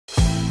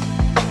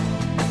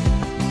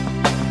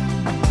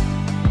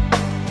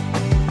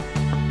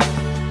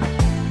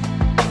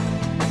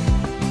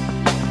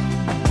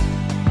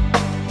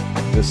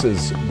This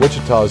is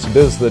Wichita's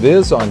Biz That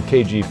Is on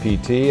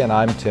KGPT, and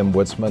I'm Tim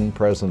Witzman,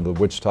 president of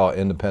the Wichita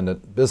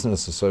Independent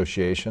Business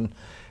Association,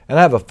 and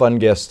I have a fun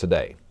guest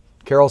today,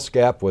 Carol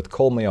Scapp with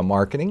Cohlmia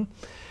Marketing.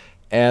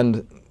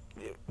 And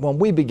when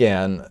we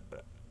began,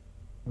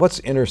 what's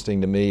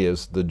interesting to me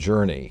is the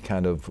journey,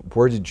 kind of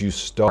where did you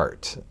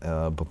start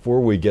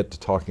before we get to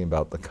talking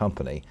about the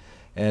company.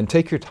 And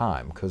take your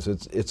time, because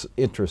it's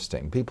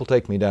interesting. People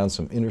take me down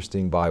some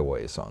interesting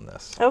byways on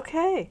this.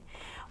 Okay.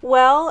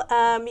 Well,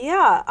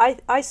 yeah,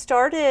 I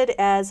started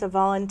as a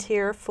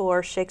volunteer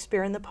for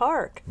Shakespeare in the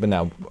Park. But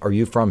now, are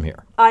you from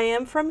here? I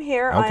am from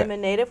here. Okay. I'm a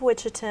native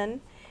Wichitan.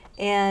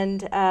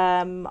 And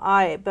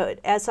but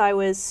as I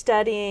was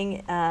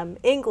studying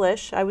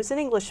English, I was an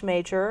English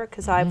major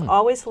because I've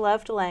always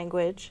loved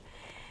language.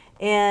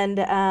 And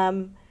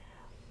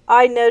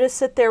I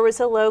noticed that there was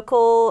a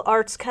local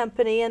arts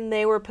company and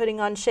they were putting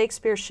on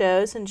Shakespeare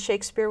shows, and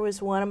Shakespeare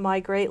was one of my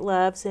great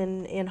loves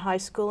in high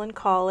school and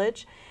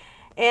college.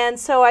 And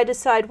so I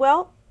decided,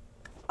 well,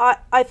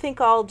 I think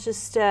I'll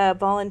just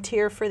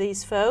volunteer for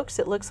these folks.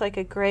 It looks like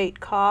a great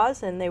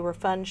cause, and they were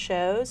fun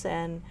shows.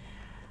 And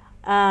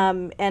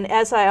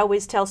as I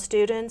always tell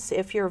students,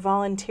 if you're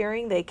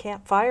volunteering, they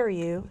can't fire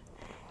you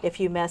if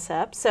you mess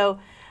up. So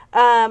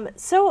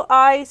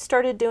I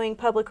started doing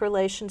public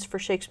relations for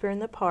Shakespeare in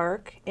the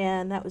Park,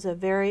 and that was a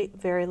very,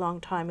 very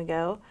long time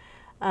ago.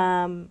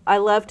 I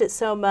loved it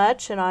so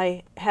much, and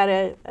I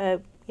had a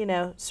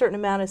certain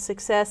amount of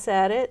success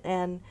at it,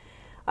 and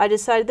I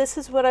decided this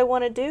is what I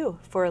want to do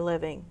for a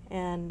living.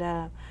 And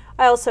I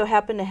also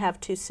happen to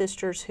have two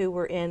sisters who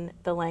were in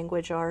the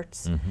language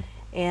arts,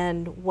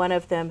 and one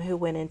of them who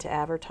went into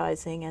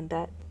advertising, and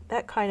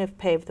that kind of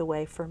paved the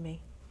way for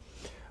me.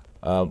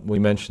 We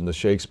mentioned the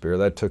Shakespeare.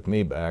 That took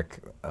me back.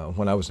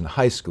 When I was in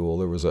high school,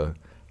 there was a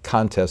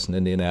contest in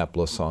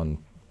Indianapolis on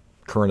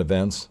current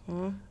events,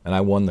 and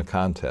I won the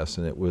contest,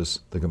 and it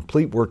was the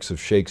complete works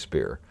of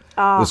Shakespeare.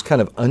 It was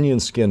kind of onion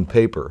skin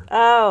paper.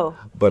 Oh.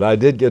 But I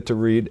did get to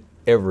read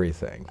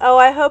everything. Oh,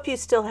 I hope you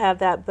still have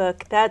that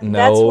book. That's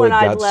one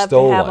I'd love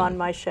to have on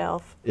my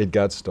shelf. It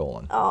got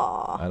stolen.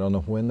 Oh. I don't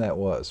know when that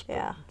was.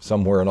 Yeah.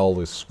 Somewhere in all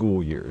the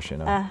school years, you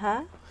know.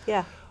 Uh-huh.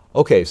 Yeah.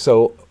 Okay,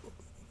 so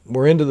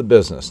we're into the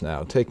business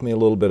now. Take me a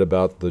little bit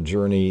about the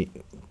journey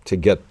to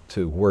get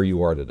to where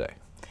you are today.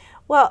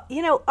 Well,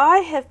 I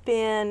have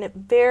been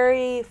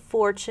very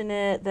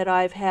fortunate that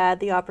I've had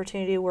the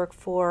opportunity to work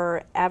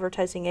for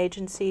advertising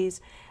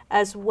agencies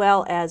as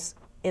well as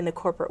in the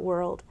corporate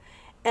world.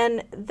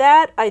 And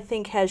that, I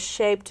think, has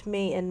shaped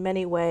me in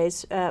many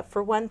ways.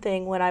 For one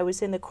thing, when I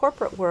was in the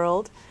corporate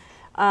world,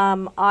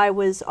 I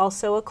was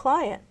also a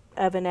client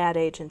of an ad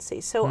agency.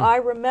 So I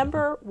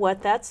remember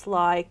what that's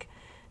like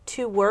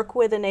to work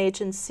with an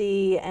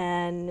agency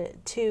and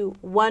to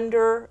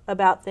wonder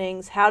about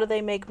things. How do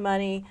they make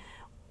money?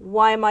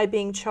 Why am I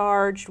being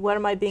charged? What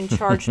am I being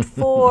charged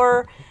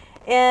for?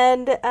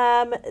 And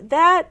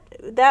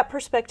that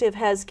perspective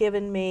has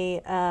given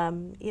me,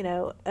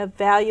 a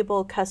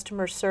valuable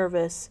customer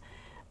service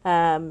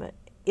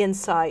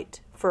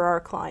insight for our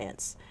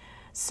clients.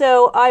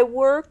 So I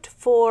worked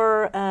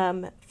for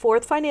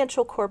Fourth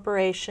Financial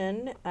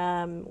Corporation,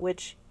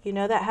 which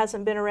that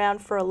hasn't been around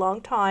for a long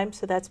time,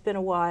 so that's been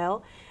a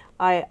while.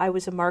 I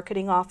was a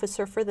marketing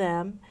officer for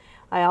them.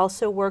 I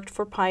also worked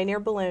for Pioneer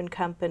Balloon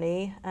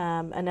Company,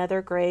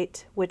 another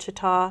great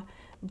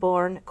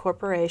Wichita-born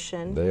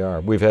corporation. They are.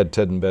 We've had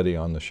Ted and Betty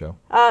on the show.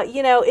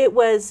 It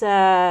was,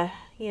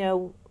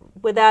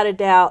 without a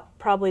doubt,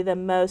 probably the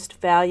most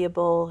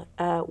valuable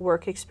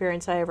work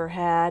experience I ever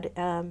had.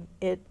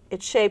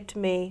 It shaped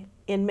me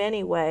in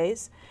many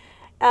ways.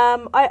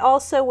 I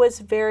also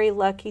was very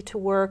lucky to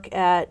work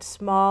at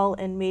small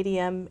and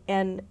medium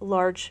and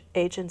large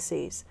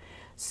agencies.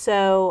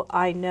 So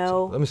I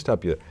know... So let me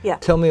stop you there. Yeah.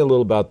 Tell me a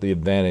little about the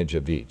advantage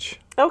of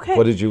each. Okay.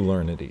 What did you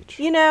learn at each?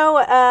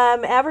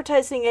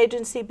 Advertising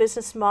agency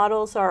business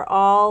models are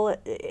all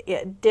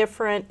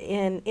different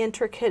and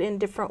intricate in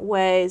different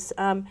ways.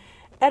 At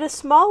a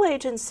small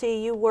agency,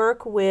 you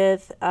work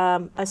with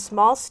a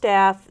small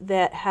staff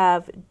that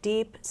have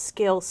deep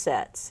skill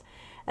sets.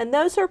 And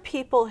those are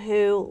people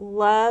who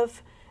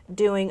love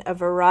doing a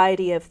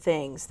variety of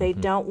things. They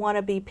don't want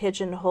to be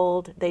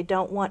pigeonholed. They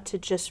don't want to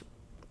just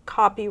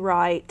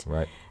copyright.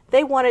 Right.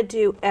 They want to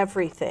do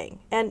everything.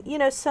 And,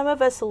 some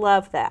of us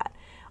love that.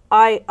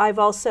 I've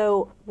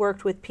also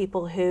worked with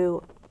people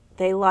who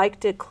they like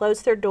to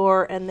close their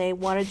door and they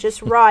want to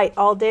just write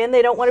all day and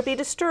they don't want to be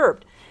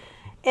disturbed.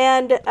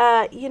 And,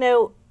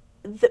 the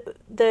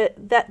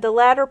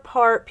latter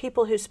part,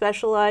 people who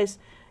specialize,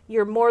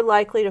 you're more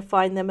likely to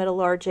find them at a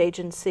large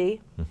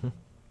agency.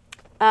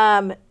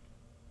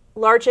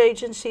 Large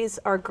agencies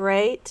are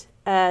great.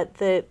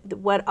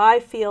 What I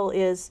feel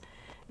is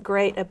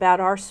great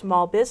about our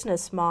small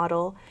business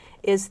model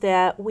is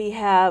that we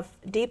have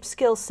deep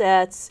skill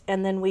sets,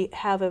 and then we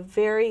have a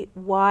very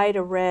wide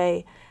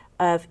array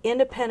of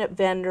independent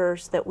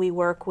vendors that we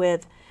work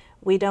with.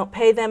 We don't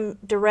pay them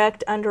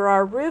direct under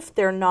our roof.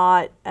 They're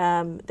not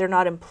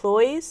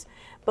employees,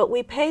 but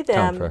we pay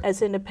them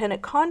as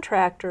independent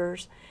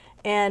contractors.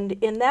 And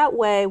in that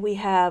way, we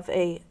have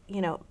a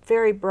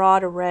very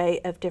broad array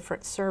of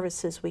different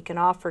services we can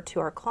offer to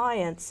our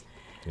clients.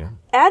 Yeah.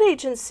 Ad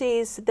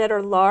agencies that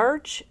are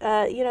large,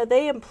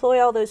 they employ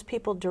all those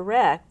people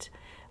direct,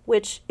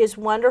 which is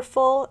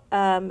wonderful.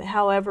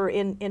 However,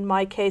 in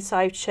my case,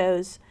 I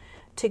chose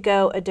to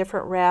go a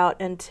different route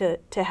and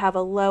to have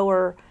a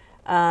lower,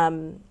 a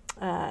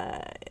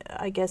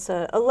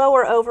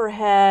lower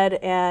overhead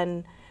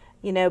and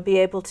be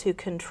able to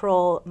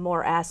control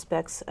more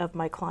aspects of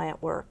my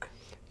client work.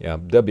 Yeah,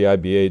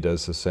 WIBA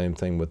does the same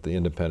thing with the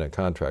independent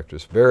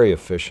contractors. Very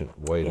efficient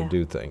way to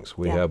do things.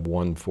 We have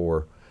one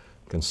for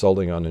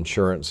consulting on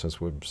insurance, since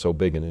we're so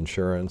big in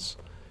insurance.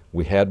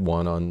 We had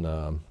one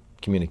on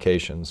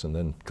communications and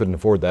then couldn't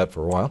afford that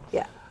for a while.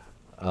 Yeah.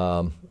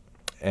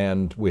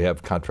 And we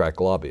have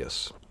contract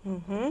lobbyists.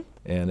 Mm-hmm.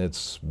 And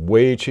it's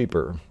way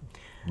cheaper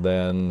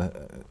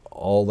than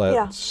all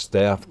that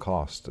staff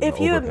cost. If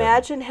you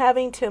imagine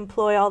having to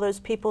employ all those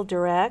people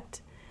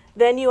direct,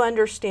 then you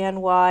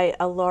understand why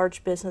a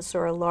large business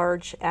or a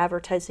large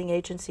advertising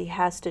agency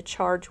has to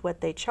charge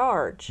what they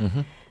charge.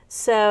 Mm-hmm.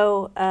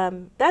 So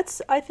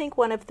that's, I think,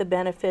 one of the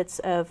benefits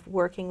of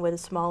working with a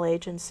small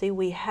agency.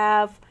 We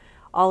have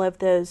all of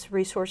those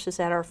resources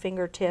at our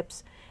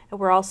fingertips, and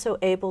we're also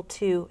able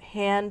to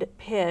hand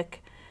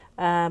pick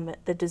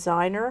the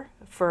designer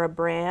for a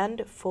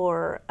brand,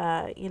 for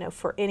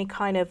for any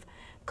kind of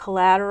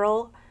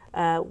collateral.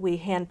 We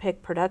hand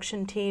pick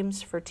production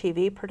teams for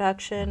TV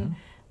production. Mm-hmm.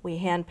 We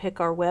hand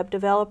pick our web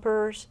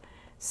developers.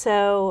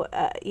 So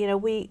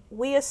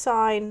we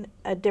assign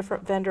a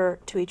different vendor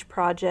to each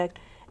project,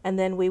 and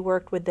then we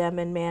work with them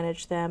and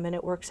manage them, and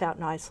it works out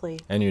nicely.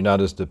 And you're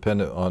not as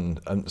dependent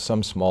on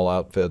some small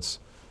outfits.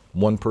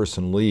 One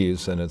person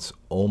leaves and it's,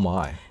 oh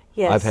my.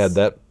 Yes. I've had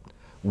that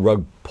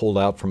rug pulled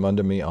out from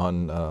under me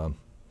on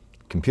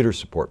computer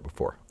support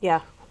before.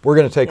 Yeah. We're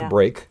going to take a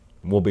break.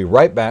 We'll be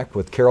right back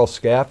with Carol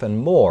Scaff and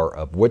more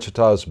of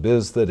Wichita's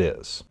Biz That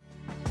Is.